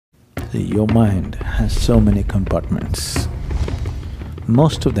See, your mind has so many compartments.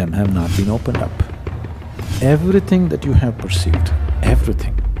 Most of them have not been opened up. Everything that you have perceived,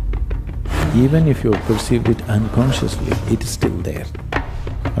 everything, even if you have perceived it unconsciously, it is still there.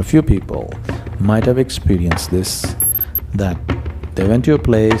 A few people might have experienced this, that they went to a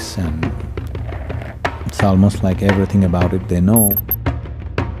place and it's almost like everything about it they know.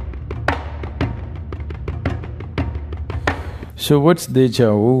 So what's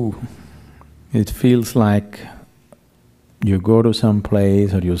déjà vu? It feels like you go to some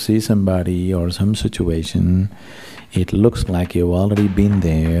place or you see somebody or some situation, it looks like you've already been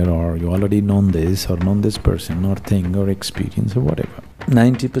there or you already known this or known this person or thing or experience or whatever.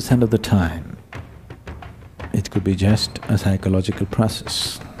 90% of the time, it could be just a psychological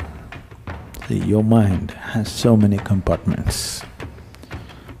process. See, your mind has so many compartments.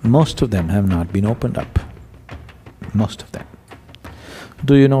 Most of them have not been opened up, most of them.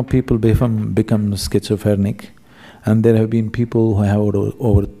 Do you know people become schizophrenic? And there have been people who have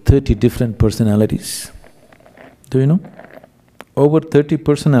over 30 different personalities. Do you know? Over 30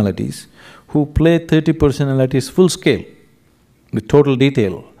 personalities who play 30 personalities full scale, with total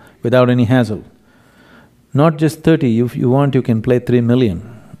detail, without any hassle. Not just 30, if you want you can play 3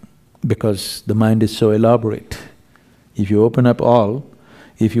 million, because the mind is so elaborate. If you open up all,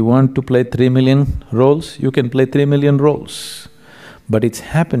 if you want to play 3 million roles, you can play 3 million roles. But it's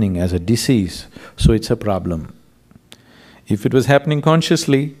happening as a disease, so it's a problem. If it was happening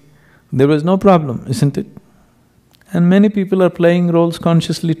consciously, there was no problem, isn't it? And many people are playing roles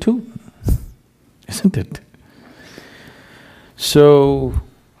consciously too, isn't it? So,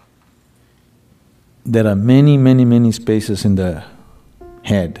 there are many spaces in the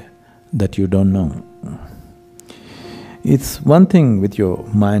head that you don't know. It's one thing with your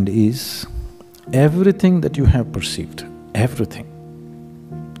mind is, everything that you have perceived, everything,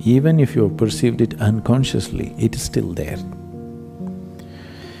 even if you have perceived it unconsciously, it is still there.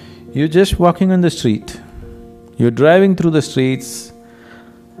 You're just walking on the street, you're driving through the streets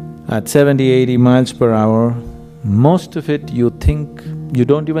at 70, 80 miles per hour, most of it you think, you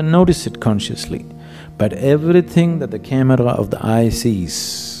don't even notice it consciously, but everything that the camera of the eye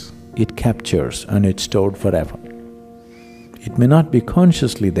sees, it captures and it's stored forever. It may not be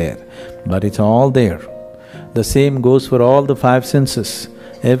consciously there, but it's all there. The same goes for all the five senses.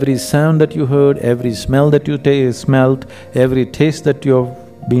 Every sound that you heard, every smell that you smelled, every taste that you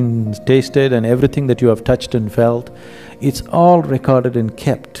have been tasted and everything that you have touched and felt, it's all recorded and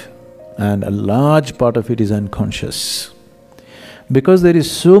kept, and a large part of it is unconscious. Because there is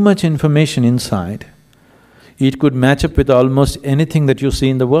so much information inside, it could match up with almost anything that you see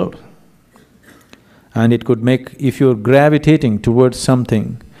in the world. And it could make… if you're gravitating towards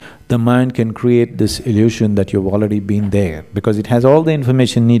something, the mind can create this illusion that you've already been there, because it has all the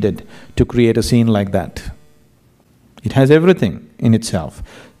information needed to create a scene like that. It has everything in itself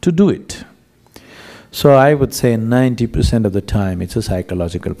to do it. So I would say 90% of the time it's a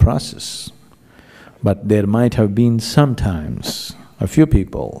psychological process. But there might have been sometimes, a few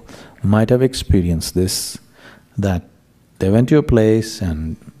people might have experienced this, that they went to a place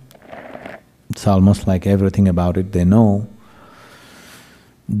and it's almost like everything about it they know.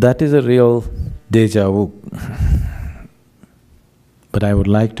 That is a real déjà vu. But I would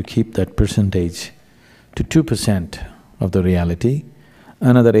like to keep that percentage to 2% of the reality,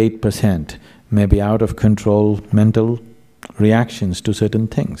 another 8% may be out of control mental reactions to certain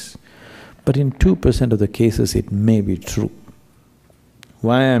things. But in 2% of the cases it may be true.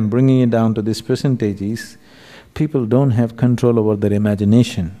 Why I'm bringing it down to this percentage is, people don't have control over their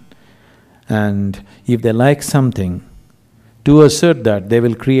imagination, and if they like something, to assert that, they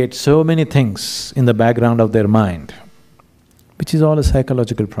will create so many things in the background of their mind, which is all a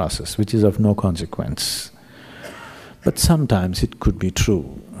psychological process, which is of no consequence. But sometimes it could be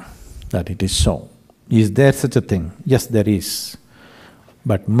true that it is so. Is there such a thing? Yes, there is.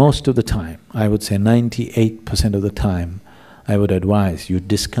 But most of the time, I would say 98% of the time, I would advise you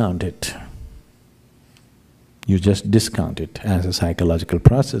discount it. You just discount it as a psychological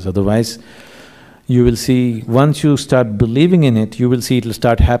process, otherwise you will see, once you start believing in it, you will see it'll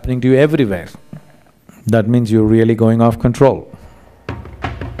start happening to you everywhere. That means you're really going off control.